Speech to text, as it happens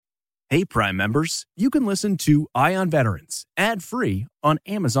Hey, Prime members, you can listen to Eye on Veterans ad-free on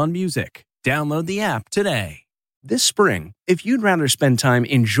Amazon Music. Download the app today. This spring, if you'd rather spend time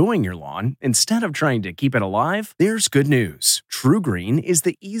enjoying your lawn instead of trying to keep it alive, there's good news. TruGreen is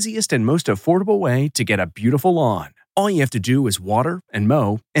the easiest and most affordable way to get a beautiful lawn. All you have to do is water and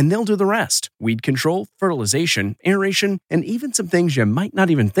mow, and they'll do the rest. Weed control, fertilization, aeration, and even some things you might not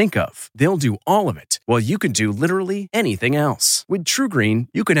even think of. They'll do all of it, while you can do literally anything else. With TruGreen,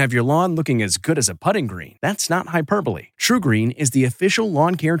 you can have your lawn looking as good as a putting green. That's not hyperbole. TruGreen is the official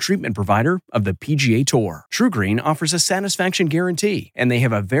lawn care treatment provider of the PGA Tour. TruGreen offers a satisfaction guarantee, and they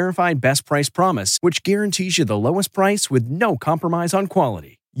have a verified best price promise, which guarantees you the lowest price with no compromise on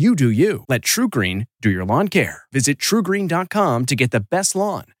quality. You do you. Let TruGreen do your lawn care. Visit TruGreen.com to get the best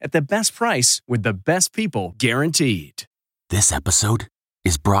lawn at the best price with the best people guaranteed. This episode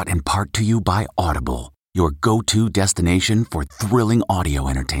is brought in part to you by Audible, your go-to destination for thrilling audio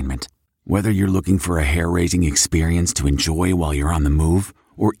entertainment. Whether you're looking for a hair-raising experience to enjoy while you're on the move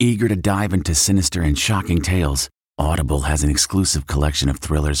or eager to dive into sinister and shocking tales, Audible has an exclusive collection of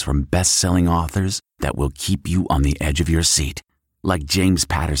thrillers from best-selling authors that will keep you on the edge of your seat. Like James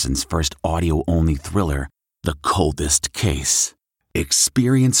Patterson's first audio-only thriller, The Coldest Case.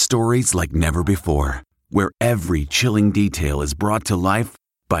 Experience stories like never before, where every chilling detail is brought to life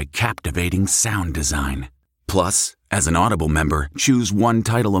by captivating sound design. Plus, as an Audible member, choose one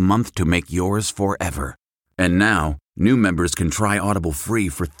title a month to make yours forever. And now, new members can try Audible free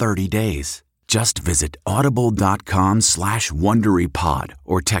for 30 days. Just visit audible.com/WonderyPod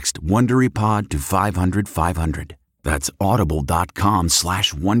or text WonderyPod to 500-500. That's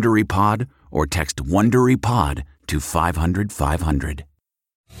audible.com/WonderyPod or text WonderyPod to 500-500.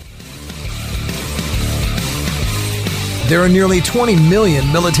 There are nearly 20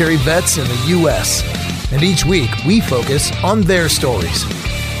 million military vets in the U.S., and each week we focus on their stories.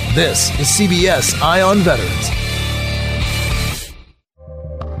 This is CBS Eye on Veterans.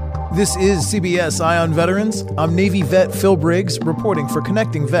 This is CBS Eye on Veterans. I'm Navy vet Phil Briggs, reporting for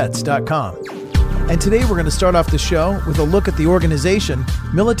ConnectingVets.com. And today we're going to start off the show with a look at the organization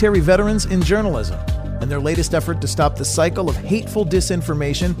Military Veterans in Journalism and their latest effort to stop the cycle of hateful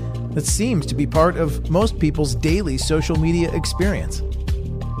disinformation that seems to be part of most people's daily social media experience.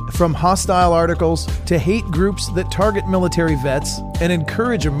 From hostile articles to hate groups that target military vets and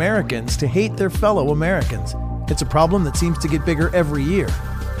encourage Americans to hate their fellow Americans, it's a problem that seems to get bigger every year.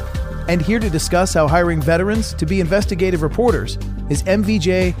 And here to discuss how hiring veterans to be investigative reporters is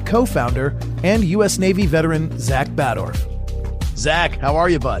MVJ co-founder and U.S. Navy veteran Zach Badorf. Zach, how are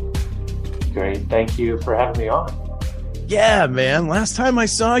you, bud? Great. Thank you for having me on. Yeah, man. Last time I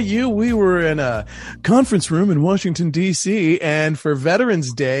saw you, we were in a conference room in Washington, D.C., and for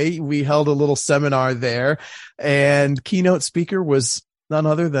Veterans Day, we held a little seminar there, and keynote speaker was none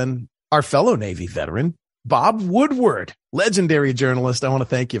other than our fellow Navy veteran, Bob Woodward, legendary journalist. I want to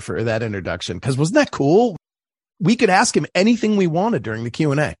thank you for that introduction, because wasn't that cool? We could ask him anything we wanted during the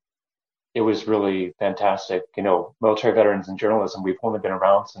Q&A. It was really fantastic. You know, military veterans in journalism, we've only been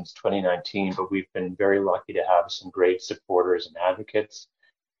around since 2019, but we've been very lucky to have some great supporters and advocates.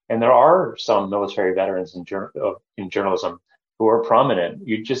 And there are some military veterans in journalism who are prominent.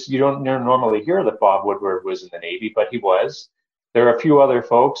 You don't normally hear that Bob Woodward was in the Navy, but he was. There are a few other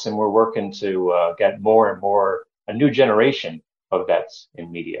folks, and we're working to get more and more a new generation of vets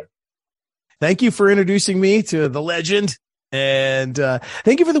in media. Thank you for introducing me to the legend. And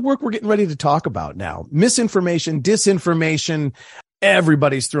thank you for the work we're getting ready to talk about now. Misinformation, disinformation,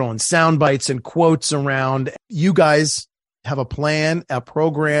 everybody's throwing sound bites and quotes around. You guys have a plan, a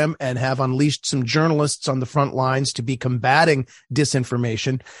program, and have unleashed some journalists on the front lines to be combating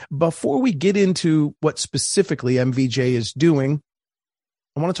disinformation. Before we get into what specifically MVJ is doing,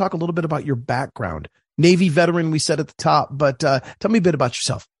 I want to talk a little bit about your background. Navy veteran, we said at the top, but tell me a bit about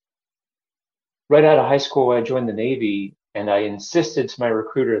yourself. Right out of high school, I joined the Navy, and I insisted to my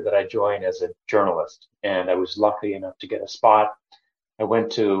recruiter that I join as a journalist. And I was lucky enough to get a spot. I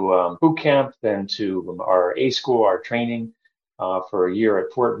went to boot camp, then to our A school, our training for a year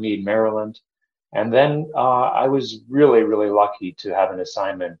at Fort Meade, Maryland. And then I was really, really lucky to have an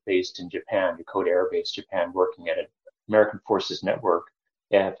assignment based in Japan, Dakota Air Base, Japan, working at an American Forces Network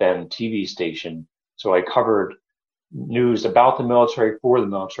FM TV station. So I covered news about the military, for the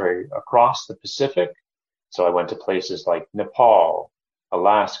military across the Pacific. So I went to places like Nepal,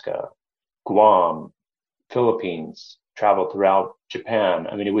 Alaska, Guam, Philippines, traveled throughout Japan.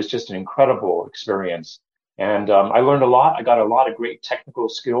 I mean, it was just an incredible experience. And I learned a lot. I got a lot of great technical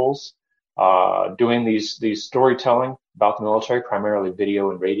skills doing these storytelling about the military, primarily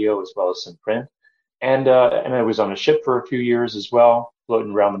video and radio, as well as some print. And I was on a ship for a few years as well,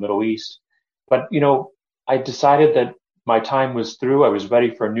 floating around the Middle East. But, I decided that my time was through. I was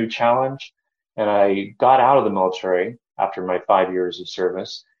ready for a new challenge. And I got out of the military after my 5 years of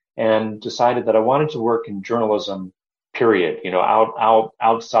service and decided that I wanted to work in journalism, period,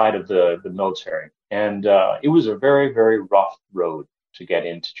 outside of the military. And it was a very, very rough road to get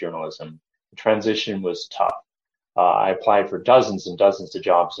into journalism. The transition was tough. I applied for dozens and dozens of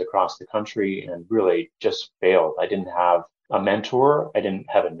jobs across the country and really just failed. I didn't have a mentor. I didn't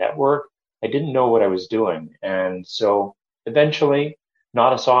have a network. I didn't know what I was doing. And so eventually,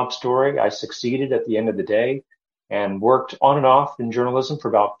 not a sob story, I succeeded at the end of the day and worked on and off in journalism for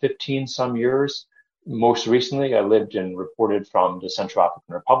about 15 some years. Most recently, I lived and reported from the Central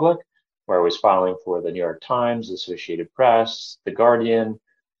African Republic, where I was filing for the New York Times, Associated Press, The Guardian,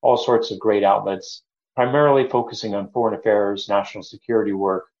 all sorts of great outlets, primarily focusing on foreign affairs, national security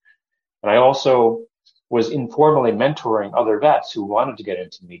work. And I also was informally mentoring other vets who wanted to get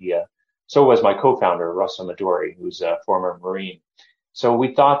into media. So was my co-founder, Russell Midori, who's a former Marine. So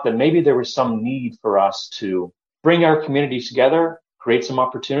we thought that maybe there was some need for us to bring our communities together, create some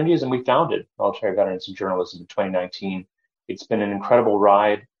opportunities, and we founded Military Veterans in Journalism in 2019. It's been an incredible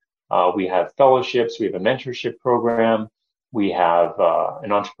ride. We have fellowships, we have a mentorship program, we have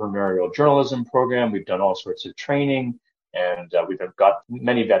an entrepreneurial journalism program. We've done all sorts of training, and we've got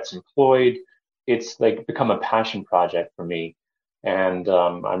many vets employed. It's like become a passion project for me. And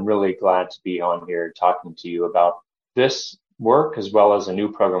I'm really glad to be on here talking to you about this work as well as a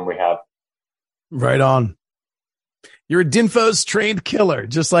new program we have. Right on. You're a DINFOS trained killer,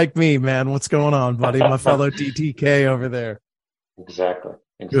 just like me, man. What's going on, buddy? My fellow DTK over there. Exactly.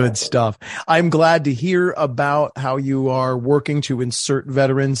 Good stuff. I'm glad to hear about how you are working to insert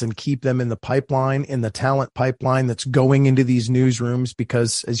veterans and keep them in the pipeline, in the talent pipeline that's going into these newsrooms,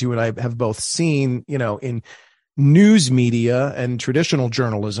 because as you and I have both seen, in news media and traditional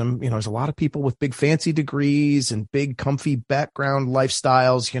journalism, there's a lot of people with big fancy degrees and big comfy background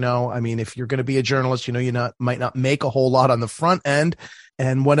lifestyles. If you're going to be a journalist, might not make a whole lot on the front end.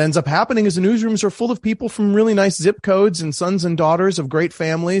 And what ends up happening is the newsrooms are full of people from really nice zip codes and sons and daughters of great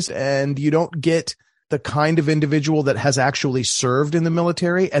families. And you don't get the kind of individual that has actually served in the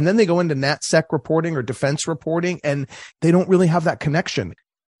military. And then they go into NatSec reporting or defense reporting, and they don't really have that connection.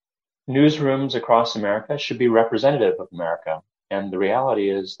 Newsrooms across America should be representative of America. And the reality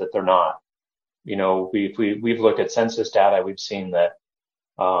is that they're not. We've looked at census data. We've seen that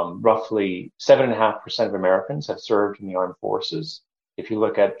roughly 7.5% of Americans have served in the armed forces. If you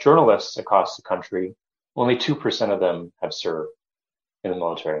look at journalists across the country, only 2% of them have served in the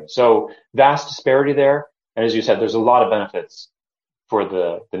military. So vast disparity there. And as you said, there's a lot of benefits for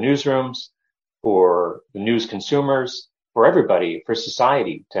the newsrooms, for the news consumers, for everybody, for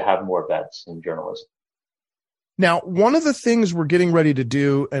society to have more vets in journalism. Now, one of the things we're getting ready to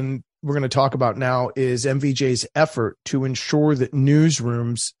do, and we're going to talk about now, is MVJ's effort to ensure that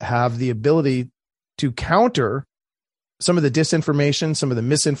newsrooms have the ability to counter some of the disinformation, some of the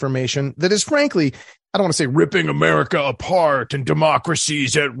misinformation that is, frankly, I don't want to say ripping America apart and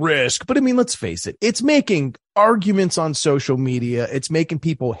democracy's at risk, but let's face it, it's making arguments on social media. It's making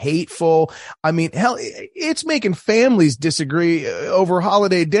people hateful. Hell, it's making families disagree over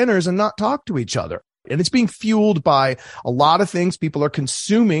holiday dinners and not talk to each other. And it's being fueled by a lot of things people are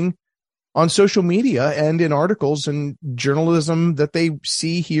consuming on social media and in articles and journalism that they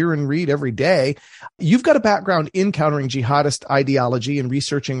see, hear, and read every day. You've got a background in countering jihadist ideology and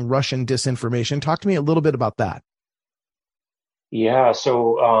researching Russian disinformation. Talk to me a little bit about that. Yeah,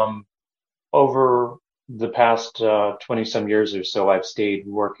 so over the past 20 some years or so, I've stayed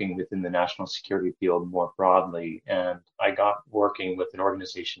working within the national security field more broadly. And I got working with an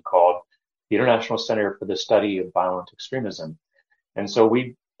organization called the International Center for the Study of Violent Extremism. And so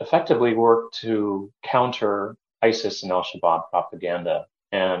we effectively work to counter ISIS and al-Shabaab propaganda.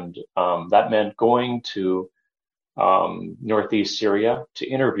 And that meant going to northeast Syria to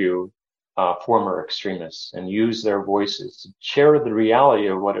interview former extremists and use their voices to share the reality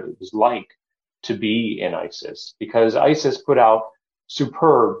of what it was like to be in ISIS, because ISIS put out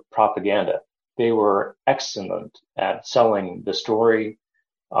superb propaganda. They were excellent at selling the story,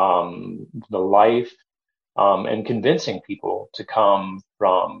 the life, and convincing people to come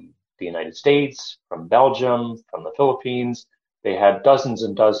from the United States, from Belgium, from the Philippines. They had dozens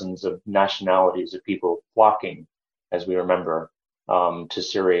and dozens of nationalities of people flocking, as we remember, to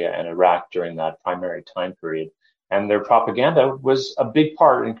Syria and Iraq during that primary time period. And their propaganda was a big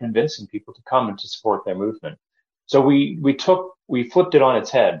part in convincing people to come and to support their movement. So we flipped it on its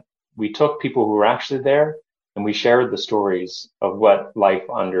head. We took people who were actually there and we shared the stories of what life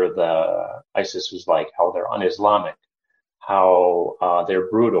under the ISIS was like, how they're un-Islamic, how they're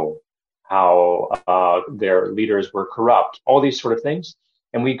brutal, how their leaders were corrupt, all these sort of things.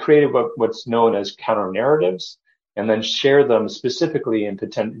 And we created what's known as counter narratives, and then share them specifically in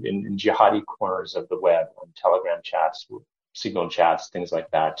jihadi corners of the web, on Telegram chats, Signal chats, things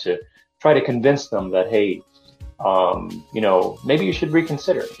like that, to try to convince them that, hey, maybe you should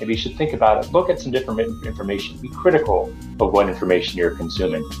reconsider. Maybe you should think about it. Look at some different information. Be critical of what information you're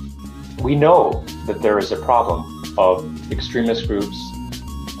consuming. We know that there is a problem of extremist groups,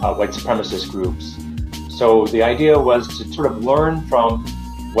 white supremacist groups. So the idea was to sort of learn from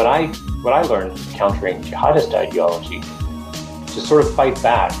what I learned countering jihadist ideology, to sort of fight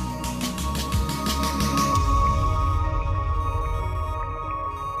back.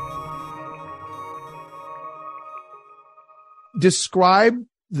 Describe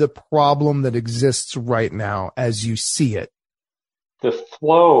the problem that exists right now as you see it.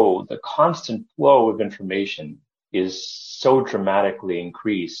 The constant flow of information is so dramatically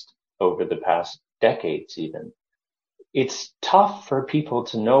increased over the past decades even. It's tough for people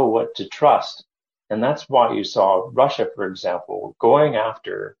to know what to trust. And that's why you saw Russia, for example, going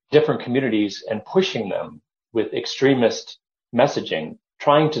after different communities and pushing them with extremist messaging,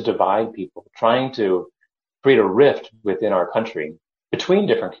 trying to divide people, trying to create a rift within our country between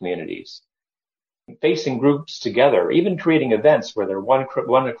different communities, facing groups together, even creating events where they're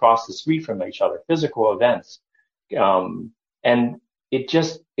one across the street from each other, physical events. And it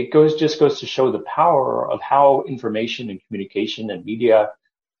just goes to show the power of how information and communication and media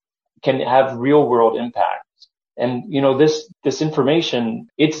can have real world impacts. And, this information,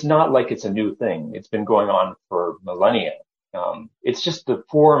 it's not like it's a new thing. It's been going on for millennia. It's just the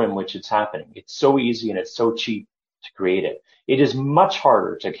form in which it's happening. It's so easy and it's so cheap to create it. It is much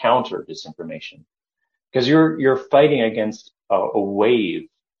harder to counter disinformation because you're fighting against a wave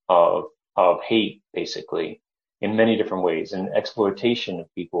of hate, basically, in many different ways, and exploitation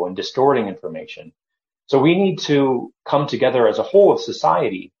of people and distorting information. So we need to come together as a whole of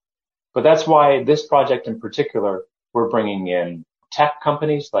society. But that's why this project in particular, we're bringing in tech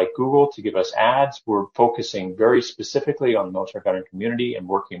companies like Google to give us ads. We're focusing very specifically on the military veteran community and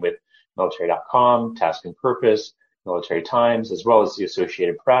working with military.com, Task and Purpose, Military Times, as well as the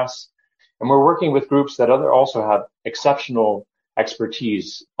Associated Press. And we're working with groups that also have exceptional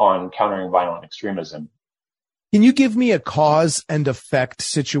expertise on countering violent extremism. Can you give me a cause and effect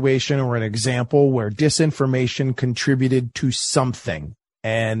situation or an example where disinformation contributed to something?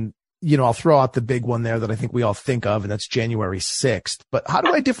 And, I'll throw out the big one there that I think we all think of, and that's January 6th. But how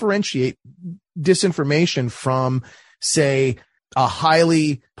do I differentiate disinformation from, say, a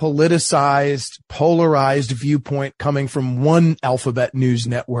highly politicized, polarized viewpoint coming from one alphabet news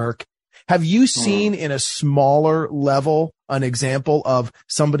network? Have you seen in a smaller level an example of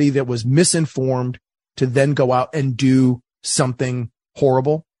somebody that was misinformed to then go out and do something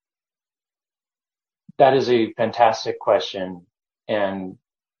horrible? That is a fantastic question. And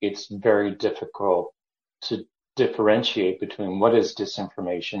it's very difficult to differentiate between what is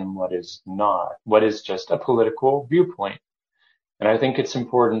disinformation and what is not, what is just a political viewpoint. And I think it's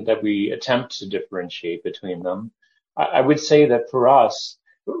important that we attempt to differentiate between them. I would say that for us,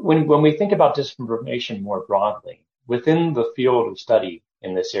 when we think about disinformation more broadly, within the field of study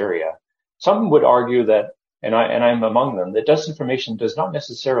in this area, some would argue that, and I'm among them, that disinformation does not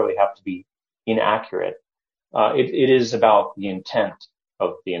necessarily have to be inaccurate. It is about the intent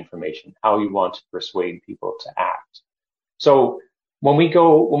of the information, how you want to persuade people to act. So when we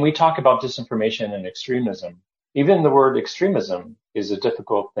talk about disinformation and extremism, even the word extremism is a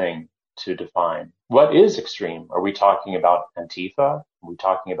difficult thing to define. What is extreme? Are we talking about Antifa? Are we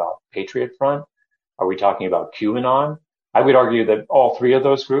talking about Patriot Front? Are we talking about QAnon? I would argue that all three of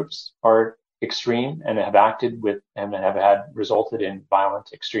those groups are extreme and have acted with and have resulted in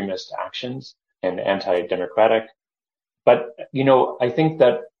violent extremist actions and anti-democratic. But, I think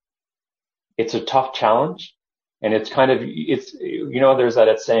that it's a tough challenge, and it's there's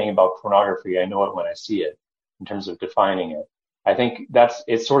that saying about pornography. I know it when I see it, in terms of defining it. I think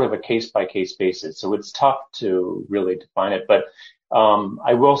it's sort of a case by case basis. So it's tough to really define it. But,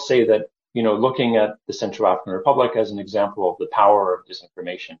 I will say that, looking at the Central African Republic as an example of the power of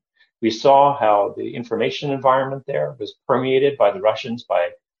disinformation, we saw how the information environment there was permeated by the Russians, by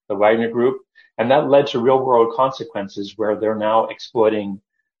the Wagner Group, and that led to real world consequences where they're now exploiting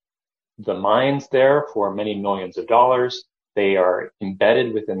the mines there for many millions of dollars. They are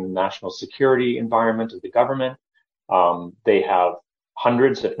embedded within the national security environment of the government. They have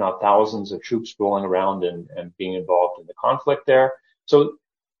hundreds, if not thousands, of troops rolling around and being involved in the conflict there. So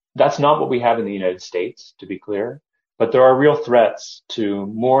that's not what we have in the United States, to be clear. But there are real threats to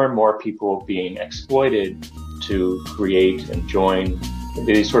more and more people being exploited to create and join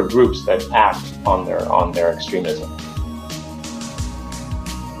these sort of groups that act on their extremism.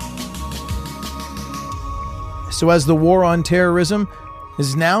 So as the war on terrorism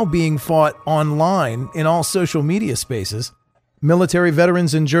is now being fought online in all social media spaces, military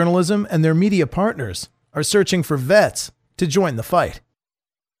veterans in journalism and their media partners are searching for vets to join the fight.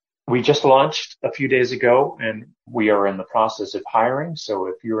 We just launched a few days ago, and we are in the process of hiring. So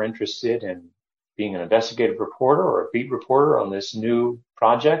if you're interested in being an investigative reporter or a beat reporter on this new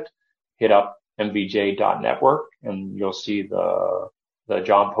project, hit up mvj.network and you'll see the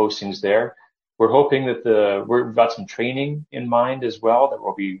job postings there. We're hoping that we've got some training in mind as well, that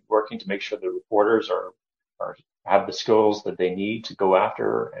we'll be working to make sure the reporters have the skills that they need to go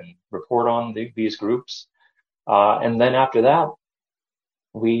after and report on these groups. And then after that,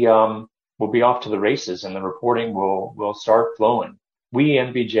 we'll be off to the races and the reporting will start flowing. We,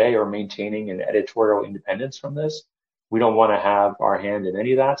 MVJ, are maintaining an editorial independence from this. We don't want to have our hand in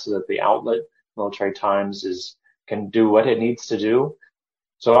any of that, so that the outlet, Military Times, can do what it needs to do.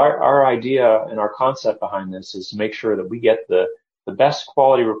 So our idea and our concept behind this is to make sure that we get the best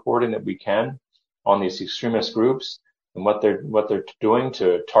quality reporting that we can on these extremist groups and what they're doing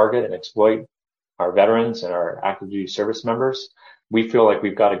to target and exploit our veterans and our active duty service members. We feel like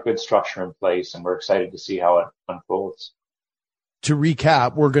we've got a good structure in place, and we're excited to see how it unfolds. To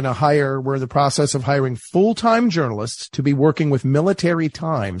recap, we're in the process of hiring full-time journalists to be working with Military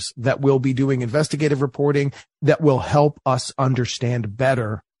Times that will be doing investigative reporting that will help us understand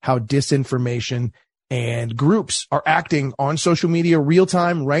better how disinformation and groups are acting on social media real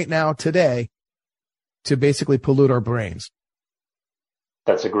time right now today to basically pollute our brains.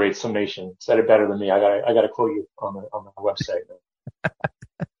 That's a great summation. Said it better than me. I got to quote you on the website.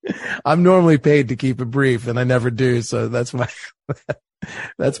 I'm normally paid to keep it brief, and I never do. So that's my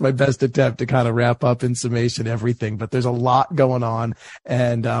best attempt to kind of wrap up in summation everything. But there's a lot going on,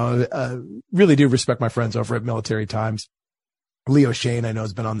 and really do respect my friends over at Military Times. Leo Shane, I know,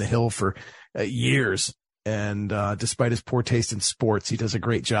 has been on the Hill for years, and despite his poor taste in sports, he does a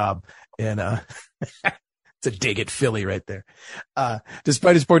great job. And it's a dig at Philly right there.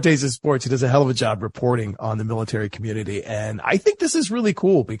 Despite his poor taste in sports, he does a hell of a job reporting on the military community. And I think this is really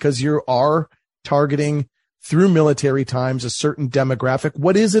cool because you are targeting through Military Times a certain demographic.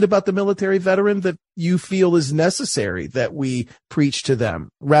 What is it about the military veteran that you feel is necessary that we preach to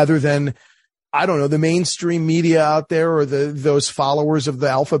them rather than, I don't know, the mainstream media out there or those followers of the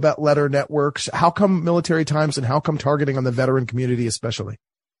alphabet letter networks? How come Military Times and how come targeting on the veteran community especially?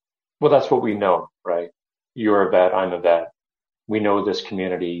 Well, that's what we know, right? You're a vet. I'm a vet. We know this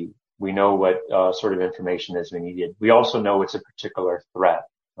community. We know what sort of information is needed. We also know it's a particular threat,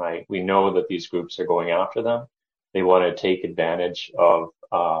 right? We know that these groups are going after them. They want to take advantage of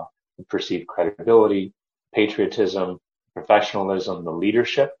the perceived credibility, patriotism, professionalism, the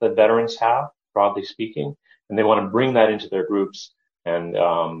leadership that veterans have, broadly speaking, and they want to bring that into their groups and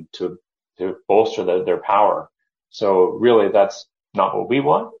to bolster their power. So really, that's not what we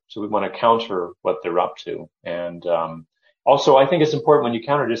want. So we want to counter what they're up to. And also, I think it's important when you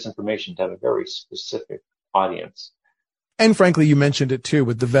counter disinformation to have a very specific audience. And frankly, you mentioned it too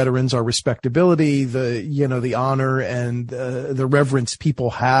with the veterans, our respectability, the honor and the reverence people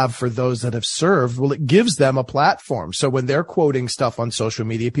have for those that have served. Well, it gives them a platform. So when they're quoting stuff on social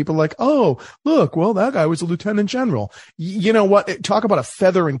media, people are like, oh, look, well, that guy was a lieutenant general. You know what? Talk about a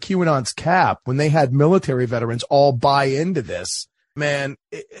feather in QAnon's cap when they had military veterans all buy into this. Man,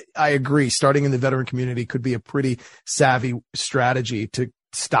 I agree. Starting in the veteran community could be a pretty savvy strategy to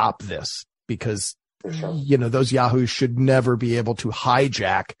stop this because, those yahoos should never be able to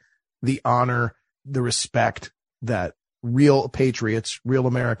hijack the honor, the respect that real patriots, real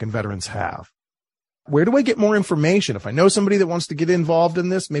American veterans have. Where do I get more information? If I know somebody that wants to get involved in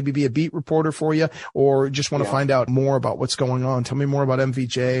this, maybe be a beat reporter for you, or just want to find out more about what's going on, tell me more about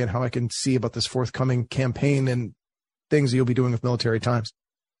MVJ and how I can see about this forthcoming campaign and things you'll be doing with Military Times.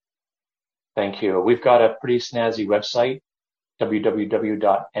 Thank you. We've got a pretty snazzy website,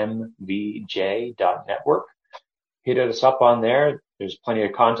 www.mvj.network. Hit us up on there. There's plenty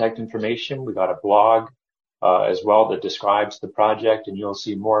of contact information. We got a blog as well that describes the project, and you'll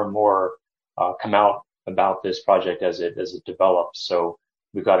see more and more come out about this project as it develops. So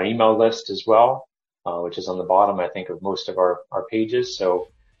we've got an email list as well, which is on the bottom, I think, of most of our pages. So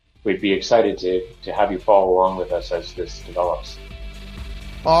we'd be excited to have you follow along with us as this develops.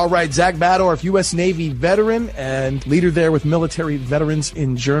 All right, Zach Badorf, U.S. Navy veteran and leader there with Military Veterans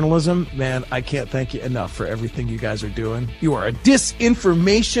in Journalism. Man, I can't thank you enough for everything you guys are doing. You are a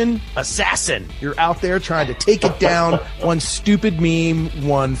disinformation assassin. You're out there trying to take it down one stupid meme,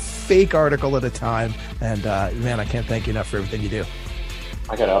 one fake article at a time. And, man, I can't thank you enough for everything you do.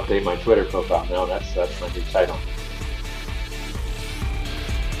 I got to update my Twitter profile now. That's my new title.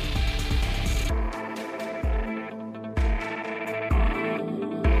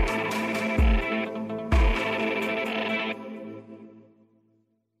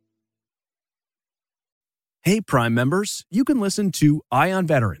 Hey, Prime members, you can listen to Eye on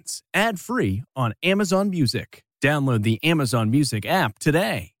Veterans ad-free on Amazon Music. Download the Amazon Music app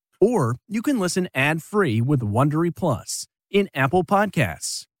today. Or you can listen ad-free with Wondery Plus in Apple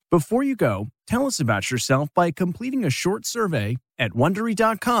Podcasts. Before you go, tell us about yourself by completing a short survey at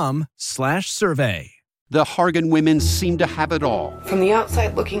Wondery.com/survey. The Hargan women seem to have it all. From the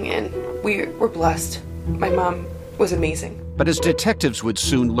outside looking in, we were blessed. My mom was amazing. But as detectives would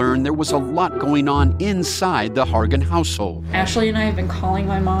soon learn, there was a lot going on inside the Hargan household. Ashley and I have been calling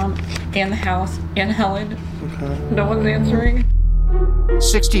my mom and the house and Helen. No one's answering.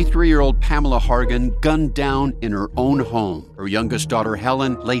 63-year-old Pamela Hargan gunned down in her own home. Her youngest daughter,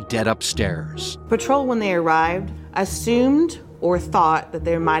 Helen, lay dead upstairs. Patrol, when they arrived, assumed or thought that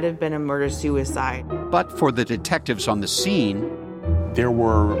there might have been a murder-suicide. But for the detectives on the scene, there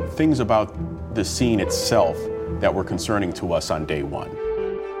were things about the scene itself that were concerning to us on day one.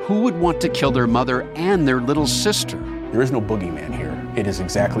 Who would want to kill their mother and their little sister? There is no boogeyman here. It is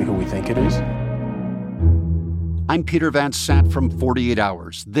exactly who we think it is. I'm Peter Van Sant from 48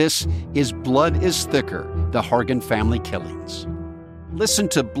 Hours. This is Blood is Thicker, the Hargan Family Killings. Listen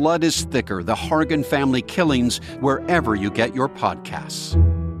to Blood is Thicker, the Hargan Family Killings, wherever you get your podcasts.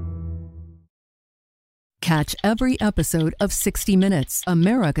 Catch every episode of 60 Minutes,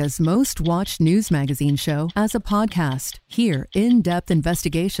 America's most watched news magazine show, as a podcast. Hear in-depth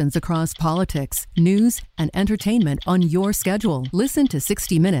investigations across politics, news, and entertainment on your schedule. Listen to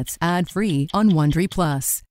 60 Minutes ad-free on Wondery Plus.